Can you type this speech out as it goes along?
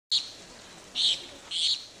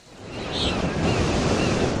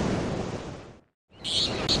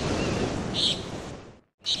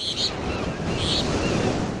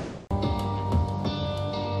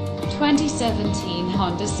2017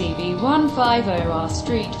 Honda CB150R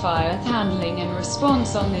Streetfire. Handling and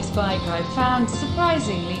response on this bike I found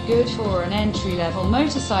surprisingly good for an entry-level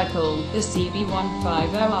motorcycle. The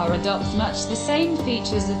CB150R adopts much the same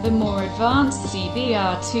features of the more advanced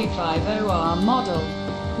CB150R model,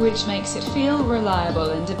 which makes it feel reliable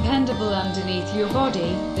and dependable underneath your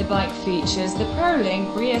body. The bike features the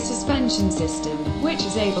Prolink rear suspension system, which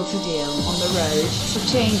is able to deal on the road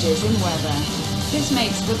to changes in weather. This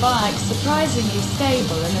makes the bike surprisingly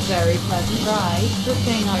stable and a very pleasant ride. The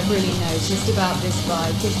thing I really noticed about this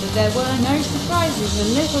bike is that there were no surprises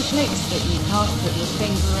and little clicks that you can't put your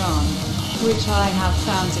finger on, which I have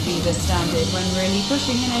found to be the standard when really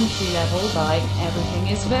pushing an entry-level bike. Everything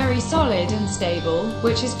is very solid and stable,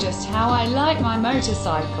 which is just how I like my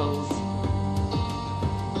motorcycles.